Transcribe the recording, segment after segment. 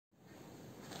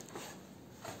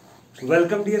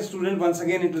Welcome dear student once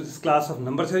again into this class of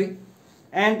number theory,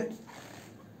 and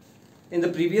in the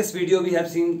previous video we have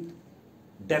seen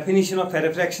definition of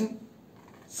Farey fraction,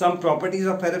 some properties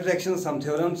of Farey fraction, some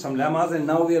theorems, some lemmas, and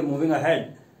now we are moving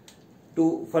ahead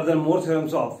to further more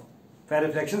theorems of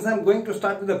Farey fractions. I am going to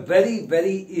start with a very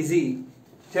easy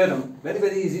theorem,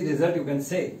 very easy result you can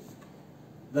say.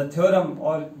 The theorem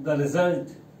or the result,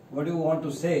 what you want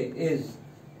to say is,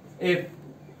 if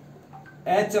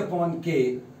h upon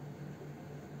k,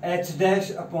 h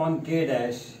dash upon k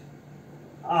dash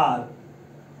are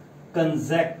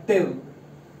consecutive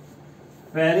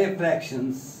Farey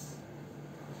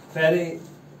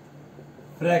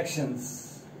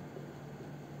fractions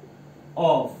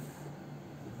of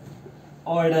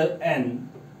order n,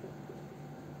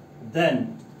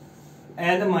 then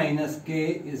n minus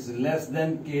k is less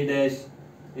than k dash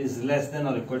is less than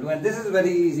or equal to, and this is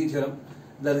very easy theorem.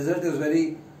 The result is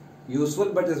very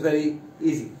useful but is very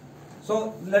easy.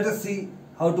 So let us see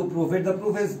how to prove it. The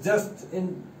proof is just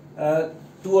in 2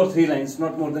 or 3 lines,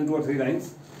 not more than 2 or 3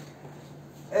 lines.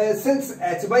 Since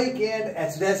h by k and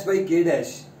h dash by k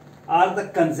dash are the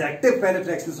consecutive Farey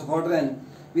fractions of order n,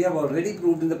 we have already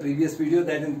proved in the previous video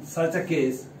that in such a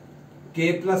case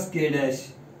k plus k dash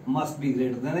must be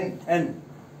greater than n.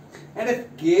 And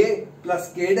if k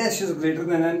plus k dash is greater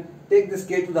than n, take this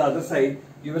k to the other side,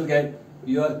 you will get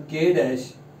your k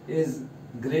dash is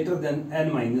greater than n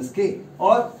minus k,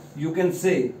 or you can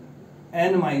say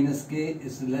n minus k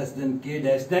is less than k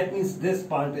dash. That means this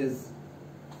part is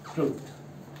proved.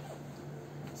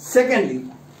 Secondly,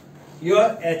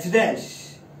 your h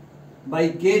dash by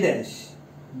k dash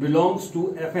belongs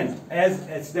to Fn, as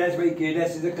h dash by k dash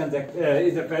is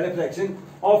a Farey fraction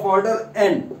of order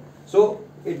n, so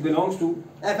it belongs to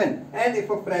Fn. And if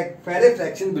a Farey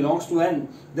fraction belongs to n,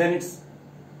 then its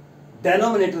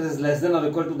denominator is less than or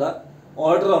equal to the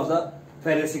order of the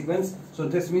Farey sequence. So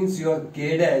this means your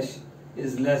k dash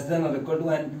is less than or equal to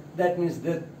n. That means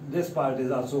that this part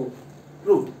is also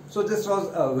proved. So this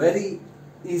was a very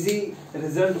easy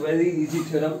result, very easy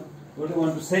theorem. What do you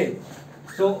want to say?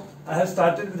 So I have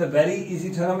started with a very easy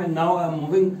theorem, and now I am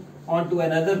moving on to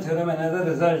another theorem, another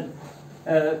result,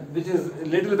 which is a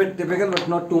little bit typical but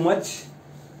not too much.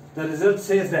 The result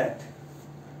says that,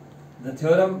 the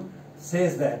theorem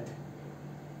says that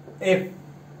if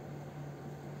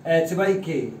h by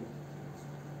k,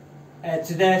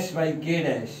 h dash by k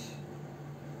dash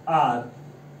are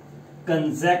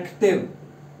consecutive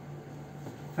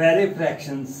Farey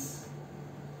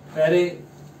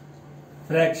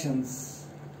fractions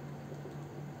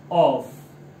of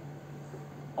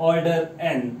order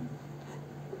n,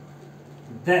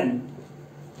 then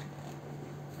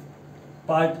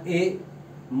part A,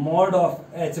 mod of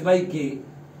h by k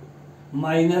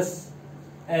minus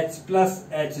h plus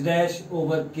h dash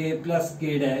over k plus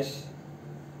k dash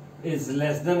is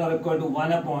less than or equal to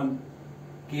 1 upon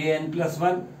kn plus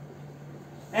 1.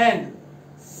 And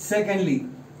secondly,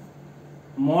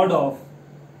 mod of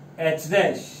h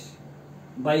dash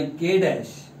by k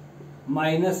dash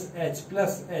minus h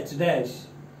plus h dash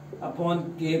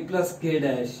upon k plus k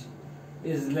dash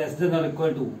is less than or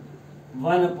equal to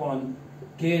 1 upon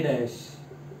k dash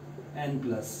n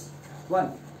plus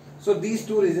 1. So these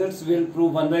two results will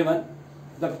prove one by one.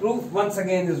 The proof once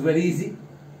again is very easy.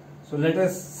 So let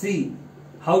us see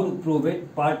how to prove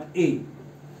it. Part A.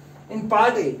 In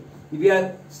part A, we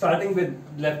are starting with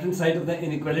left hand side of the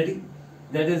inequality,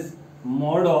 that is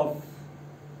mod of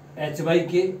h by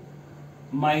k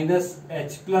minus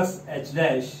h plus h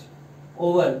dash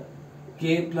over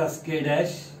k plus k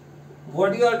dash.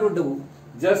 What you have to do,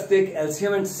 just take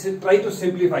LCM and try to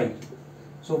simplify it.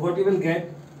 So what you will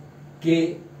get,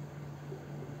 k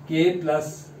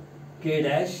plus k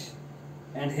dash,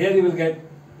 and here you will get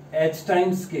h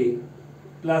times k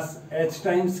plus h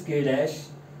times k dash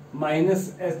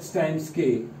minus h times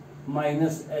k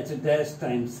minus h dash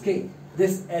times k.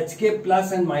 This hk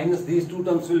plus and minus, these two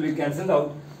terms will be cancelled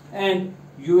out, and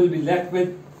you will be left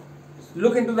with,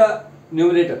 look into the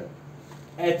numerator,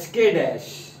 hk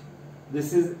dash,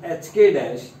 this is hk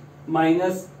dash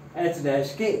minus h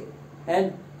dash k,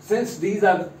 and since these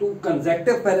are two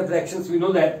consecutive Farey fractions, we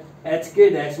know that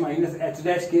hk dash minus h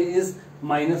dash k is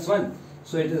minus 1.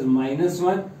 So it is minus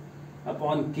 1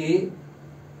 upon k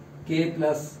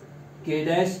plus k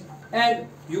dash, and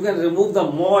you can remove the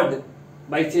mod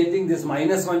by changing this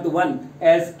minus 1 to 1,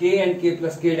 as k and k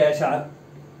plus k dash are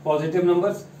positive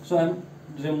numbers. So I am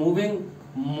removing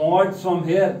mods from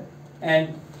here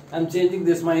and I am changing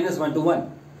this minus 1 to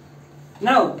 1.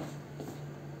 Now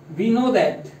we know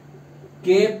that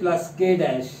k plus k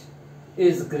dash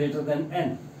is greater than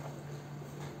n.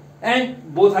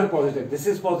 and both are positive. This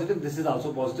is positive, this is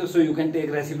also positive, so you can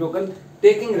take reciprocal.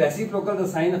 Taking reciprocal, the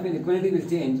sign of inequality will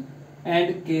change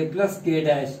and k plus k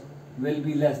dash will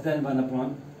be less than 1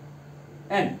 upon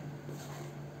n.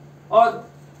 Or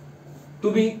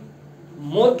to be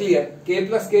more clear, k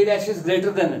plus k dash is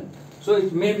greater than n. So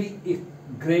it may be if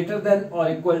greater than or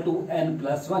equal to n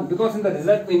plus 1, because in the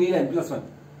result we need n plus 1.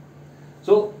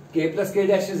 So k plus k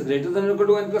dash is greater than or equal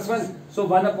to n plus 1. So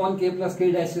 1 upon k plus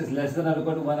k dash is less than or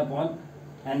equal to 1 upon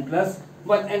n plus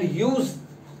 1, and use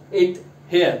it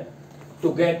here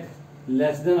to get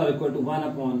less than or equal to 1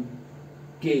 upon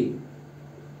k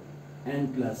n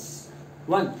plus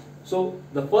 1. So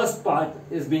the first part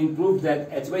is being proved that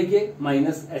h by k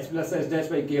minus h plus h dash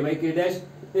by k dash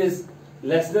is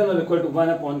less than or equal to 1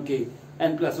 upon k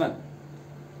n plus 1.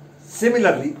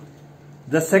 Similarly,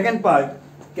 the second part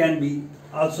can be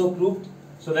also proved.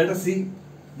 So let us see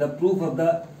the proof of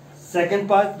the second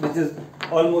part, which is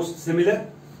almost similar.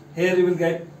 Here you will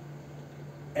get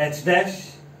h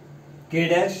dash, k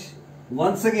dash.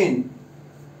 Once again,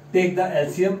 take the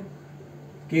LCM,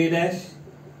 k dash,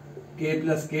 k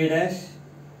plus k dash,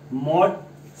 mod,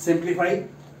 simplify,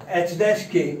 h dash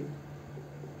k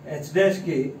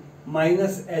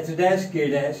minus h dash k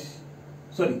dash,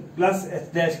 sorry, plus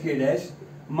h dash k dash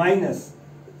minus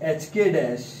hk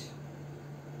dash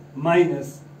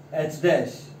minus h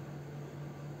dash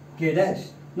k dash.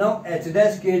 Now h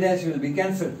dash k dash will be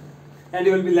cancelled and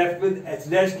you will be left with h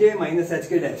dash k minus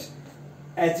hk dash,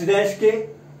 h dash k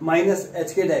minus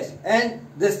hk dash, and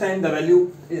this time the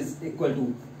value is equal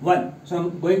to 1. So I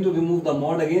am going to remove the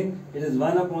mod again. It is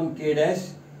 1 upon k dash,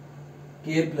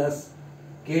 k plus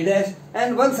k dash,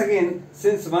 and once again,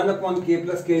 since 1 upon k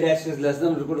plus k dash is less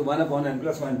than or equal to 1 upon n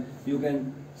plus 1, you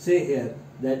can say here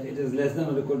that it is less than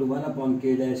or equal to 1 upon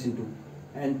k dash into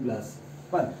n plus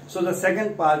 1. So the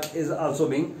second part is also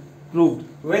being proved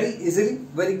very easily,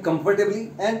 very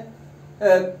comfortably, and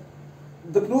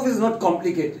the proof is not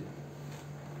complicated.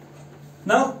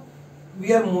 Now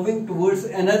we are moving towards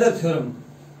another theorem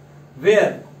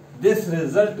where this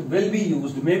result will be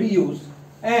used, may be used,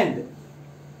 and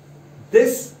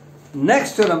this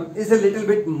next theorem is a little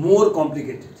bit more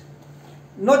complicated.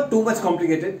 Not too much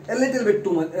complicated, a little bit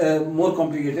too much, more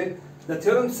complicated. The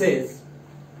theorem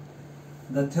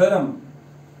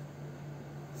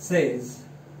says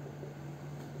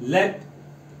let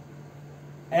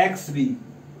x be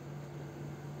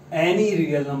any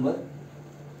real number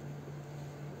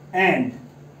and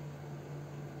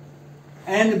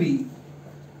n be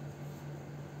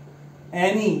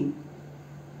any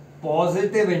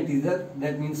positive integer,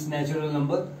 that means natural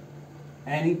number,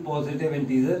 any positive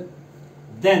integer,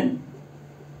 then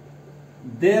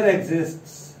there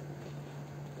exists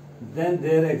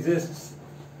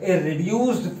a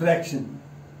reduced fraction.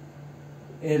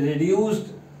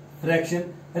 Reduced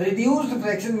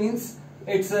fraction means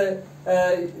it's a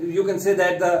you can say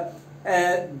that the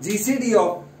GCD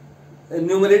of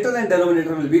numerator and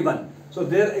denominator will be 1. So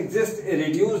there exists a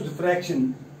reduced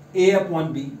fraction a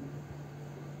upon b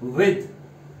with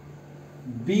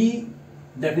b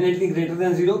definitely greater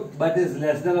than 0 but is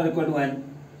less than or equal to n,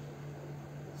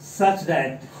 such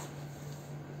that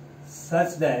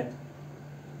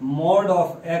mod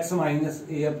of x minus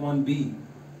a upon b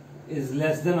is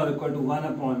less than or equal to 1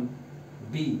 upon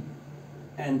b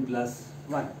n plus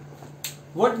 1.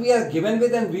 What we are given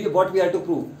with and what we are to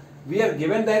prove? We are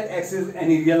given that x is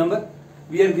any real number,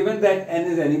 we are given that n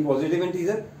is any positive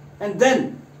integer, and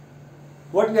then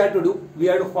what we have to do? We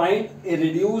have to find a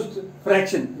reduced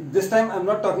fraction. This time I am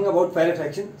not talking about Farey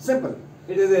fraction, simple.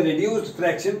 It is a reduced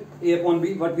fraction a upon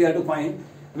b, what we have to find,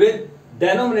 with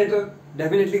denominator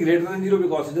definitely greater than 0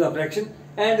 because it is a fraction,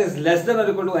 and is less than or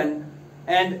equal to n,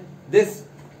 and this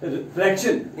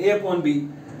fraction a upon b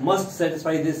must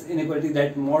satisfy this inequality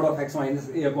that mod of x minus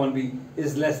a upon b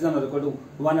is less than or equal to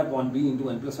 1 upon b into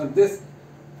n plus 1.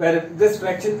 This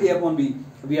fraction a upon b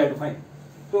we have to find.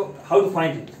 So how to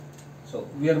find it? So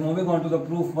we are moving on to the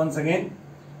proof once again.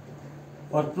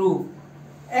 For proof,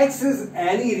 x is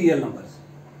any real number.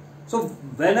 So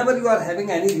whenever you are having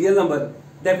any real number,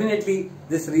 definitely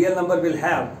this real number will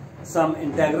have some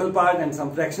integral part and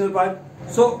some fractional part.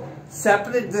 So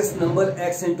separate this number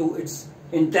x into its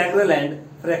integral and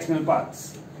fractional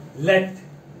parts. Let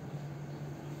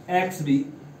x be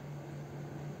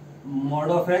mod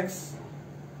of x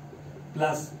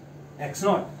plus x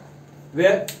naught,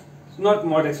 where not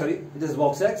mod x, sorry, it is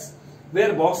box x,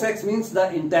 where box x means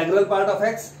the integral part of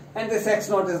x and this x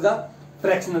naught is the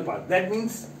fractional part. That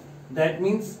means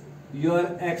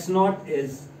your x naught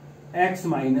is x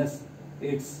minus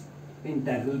its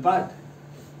integral part.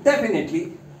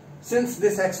 Definitely, since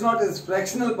this x naught is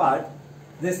fractional part,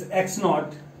 this x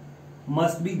naught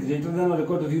must be greater than or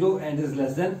equal to 0 and is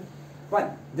less than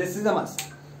 1. This is a must.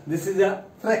 This is a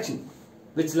fraction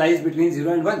which lies between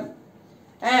 0 and 1.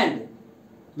 And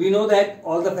we know that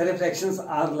all the Farey fractions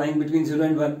are lying between 0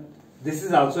 and 1. This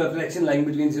is also a fraction lying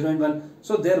between 0 and 1.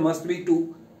 So there must be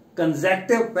two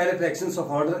consecutive Farey fractions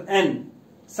of order n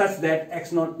such that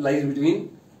x naught lies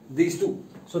between these two.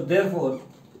 So therefore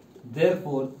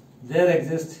there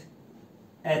exists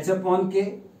h upon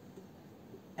k,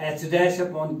 h dash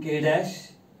upon k dash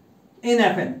in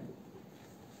Fn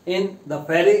in the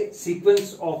Farey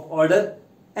sequence of order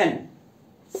n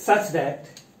such that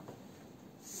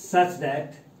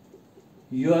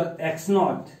your x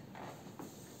naught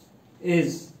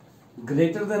is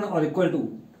greater than or equal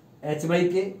to h by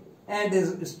k and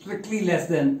is strictly less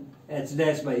than h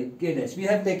dash by k dash. We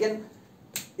have taken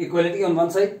equality on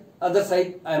one side, other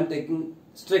side I am taking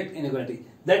strict inequality.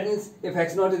 That means if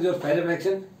x naught is your Farey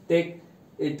fraction, take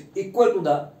it equal to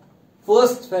the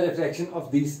first Farey fraction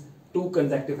of these two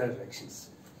consecutive Farey fractions.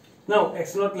 Now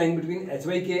x naught lying between h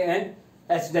by k and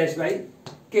h dash by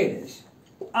k dash.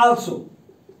 Also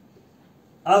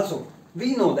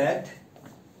we know that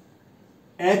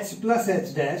h plus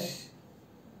h dash,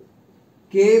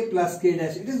 k plus k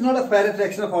dash, it is not a Farey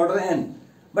fraction of order n,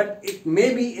 but it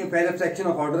may be a Farey fraction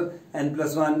of order n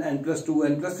plus 1, n plus 2,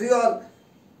 n plus 3 or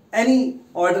any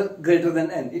order greater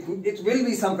than n. It will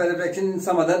be some Farey fraction in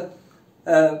some other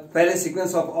Farey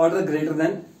sequence of order greater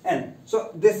than n.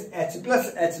 So this h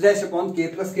plus h dash upon k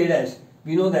plus k dash,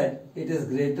 we know that it is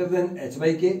greater than h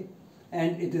by k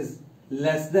and it is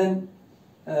less than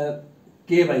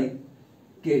k by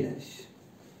k dash.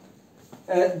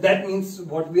 That means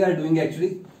what we are doing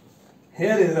actually,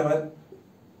 here is our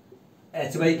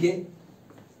h by k,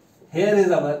 here is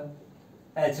our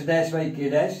h dash by k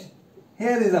dash,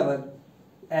 here is our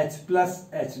h plus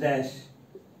h dash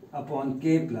upon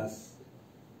k plus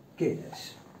k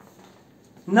dash.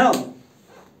 Now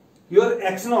your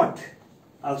x naught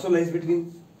also lies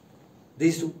between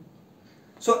these two.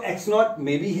 So x naught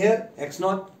may be here, x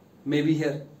naught may be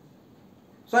here.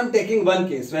 So I am taking one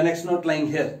case when x naught lying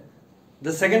here.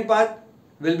 The second part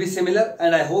will be similar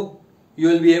and I hope you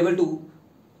will be able to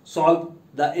solve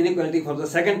the inequality for the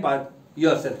second part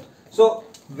yourself. So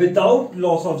without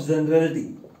loss of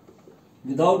generality,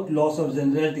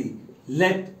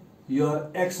 let your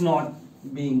x naught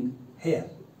being here.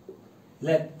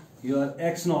 Let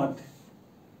x naught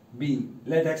be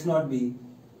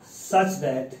such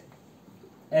that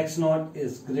x naught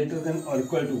is greater than or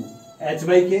equal to h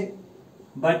by k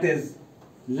but is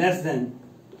less than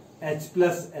h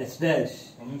plus h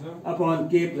dash upon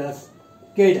k plus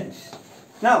k dash.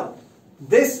 Now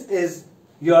this is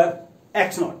your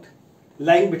x naught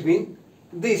lying between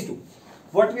these two.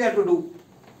 What we have to do,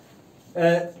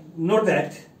 note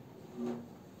that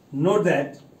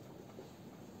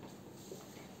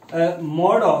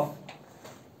mod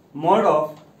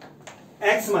of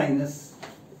x minus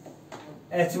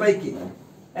h by k,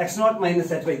 x naught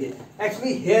minus h by k.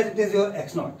 Actually here it is your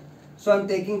x naught. So I am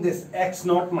taking this x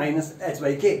naught minus h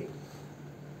by k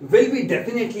will be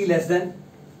definitely less than,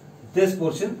 this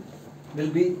portion will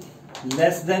be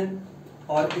less than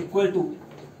or equal to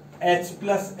h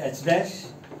plus h dash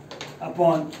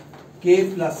upon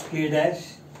k plus k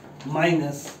dash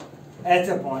minus h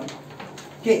upon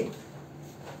k.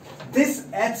 This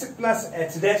h plus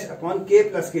h dash upon k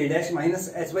plus k dash minus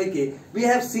h by k, we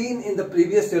have seen in the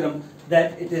previous theorem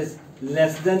that it is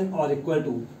less than or equal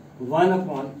to 1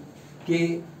 upon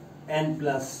k n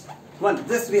plus 1.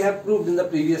 This we have proved in the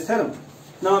previous theorem.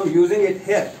 Now I am using it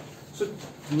here. So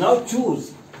now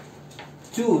choose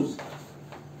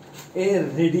a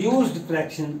reduced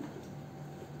fraction,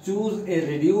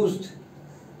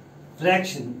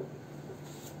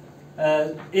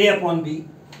 a upon b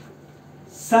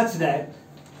such that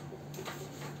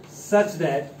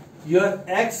your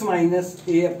x minus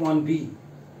a upon b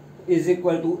is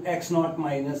equal to x naught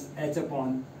minus h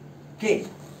upon k.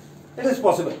 It is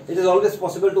possible. It is always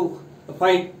possible to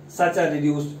find such a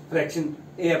reduced fraction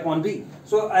a upon b.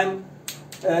 So I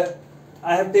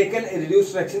have taken a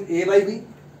reduced fraction a by b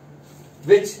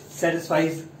which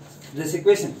satisfies this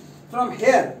equation. From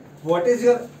here, what is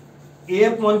your a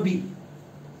upon b?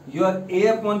 Your a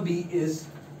upon b is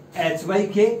h by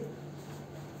k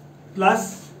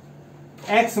plus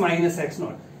x minus x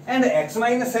naught. And x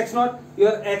minus x naught,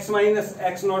 your x minus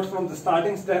x naught from the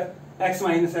starting step, x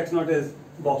minus x naught is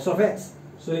box of x.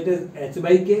 So it is h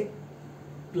by k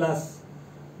plus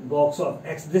box of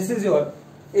x. This is your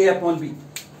a upon b.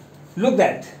 Look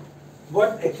that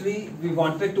what actually we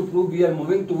wanted to prove, we are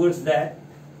moving towards that.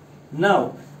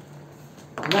 Now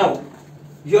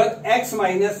your x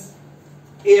minus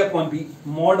a upon b,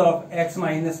 mod of x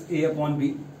minus a upon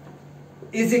b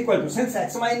is equal to, since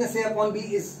x minus a upon b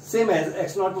is same as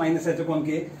x naught minus h upon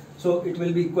k, so it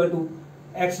will be equal to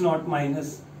x naught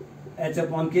minus h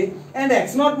upon k, and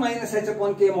x naught minus h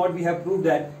upon k mod we have proved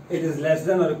that it is less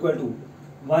than or equal to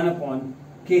 1 upon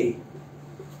k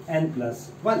n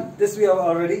plus 1. This we have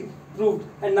already proved,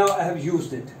 and now I have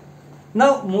used it.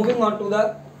 Now moving on to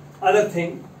the other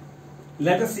thing,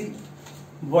 let us see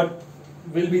what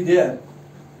will be there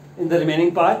in the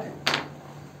remaining part.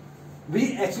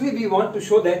 We want to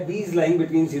show that b is lying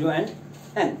between 0 and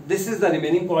n. This is the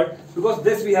remaining part, because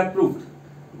this we have proved.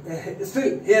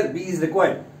 Still here b is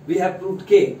required. We have proved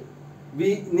k.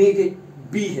 We need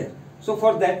it b here. So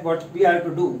for that, what we are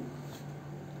to do,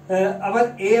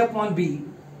 our a upon b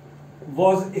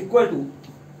was equal to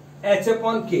h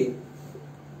upon k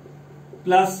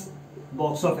plus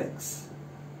box of x.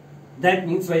 That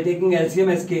means by taking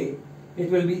LCM as k, it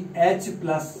will be h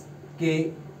plus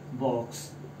k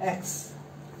box x.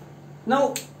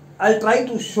 Now I'll try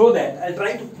to show that, I'll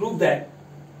try to prove that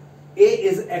a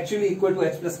is actually equal to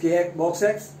h plus k box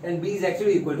x and b is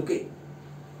actually equal to k.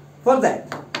 For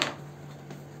that,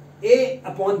 a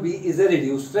upon b is a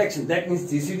reduced fraction. That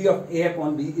means GCD of a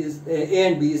upon b is a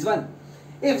and b is 1.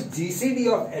 If GCD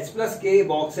of h plus k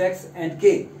box x and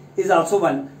k is also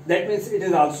 1, that means it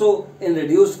is also in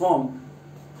reduced form.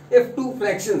 If two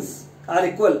fractions are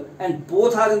equal and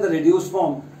both are in the reduced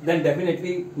form, then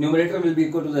definitely numerator will be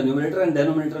equal to the numerator and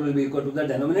denominator will be equal to the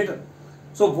denominator.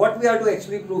 So what we are to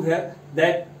actually prove here,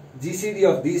 that GCD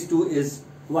of these two is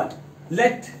 1.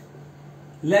 Let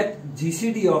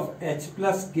GCD of h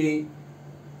plus k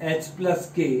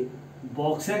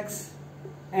box x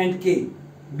and k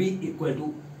be equal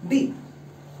to d.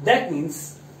 That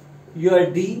means your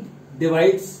d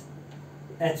divides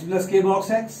h plus k box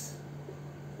x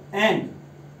and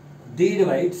d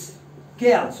divides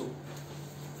k also.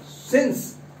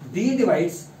 Since d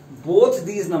divides both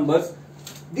these numbers,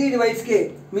 d divides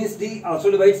k means d also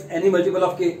divides any multiple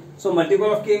of k. So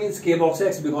multiple of k means k box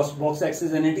x, because box x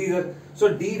is an integer.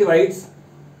 So d divides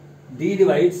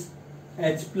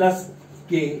h plus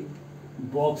k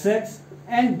box x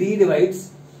and d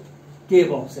divides k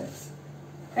box x.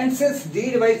 And since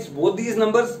d divides both these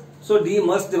numbers, so d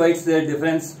must divide their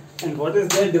difference. And what is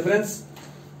their difference?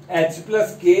 H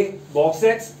plus k box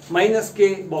x minus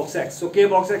k box x. So k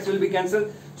box x will be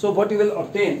cancelled. So what you will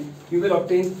obtain? You will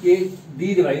obtain k,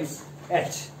 d divides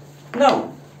h.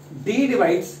 Now d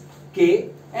divides k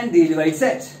and d divides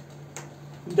h.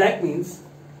 That means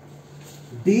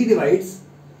d divides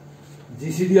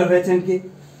GCD of h and k.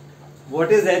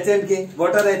 What is h and k?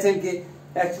 What are h and k?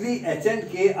 Actually, h and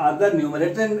k are the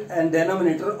numerator and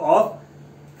denominator of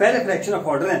Farey fraction of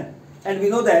order n. And we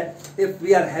know that if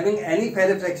we are having any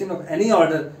Farey fraction of any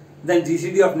order, then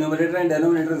GCD of numerator and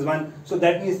denominator is 1. So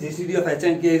that means GCD of h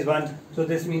and k is 1. So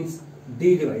this means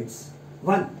d divides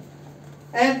 1.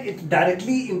 And it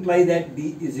directly implies that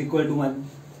d is equal to 1.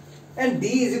 And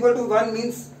d is equal to 1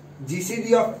 means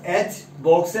GCD of h,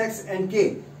 box x and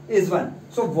k is 1.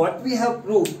 So what we have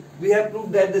proved? We have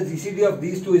proved that the GCD of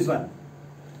these two is 1.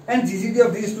 And GCD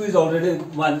of these two is already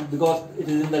 1 because it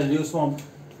is in the reduced form.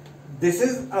 This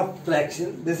is a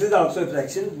fraction, this is also a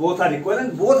fraction, both are equal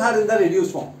and both are in the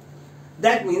reduced form.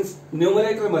 That means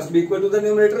numerator must be equal to the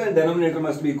numerator and denominator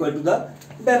must be equal to the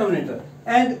denominator.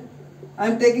 And I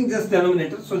am taking just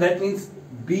denominator, so that means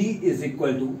b is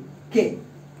equal to k.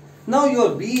 Now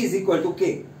your b is equal to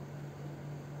k.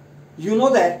 You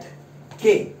know that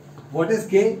k, what is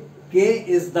k? K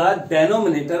is the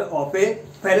denominator of a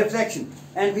Farey fraction.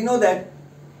 And we know that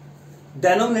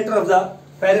denominator of the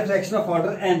Farey fraction of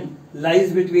order n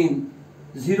lies between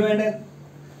 0 and n.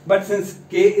 But since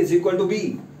k is equal to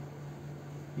b,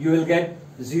 you will get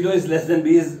 0 is less than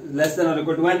b is less than or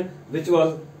equal to n, which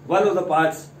was one of the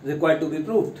parts required to be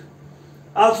proved.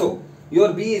 Also,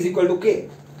 your b is equal to k.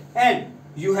 And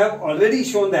you have already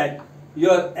shown that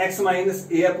your x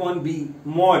minus a upon b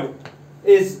mod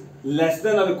is less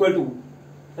than or equal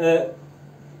to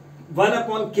 1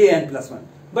 upon k n plus 1.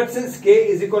 But since k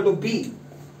is equal to b,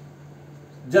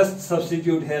 just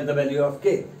substitute here the value of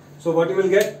k. So what you will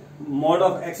get? Mod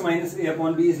of x minus a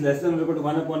upon b is less than or equal to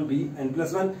 1 upon b n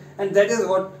plus 1, and that is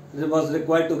what was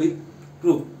required to be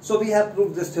proved. So we have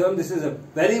proved this theorem. This is a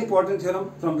very important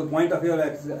theorem from the point of your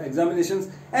examinations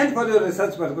and for your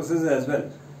research purposes as well.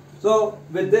 So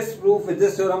with this proof, with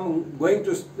this theorem, I'm going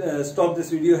to stop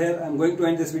this video here. I'm going to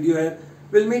end this video here.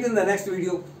 We'll meet in the next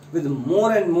video with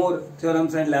more and more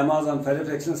theorems and lemmas on Farey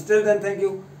fractions. Till then, thank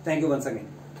you. Thank you once again.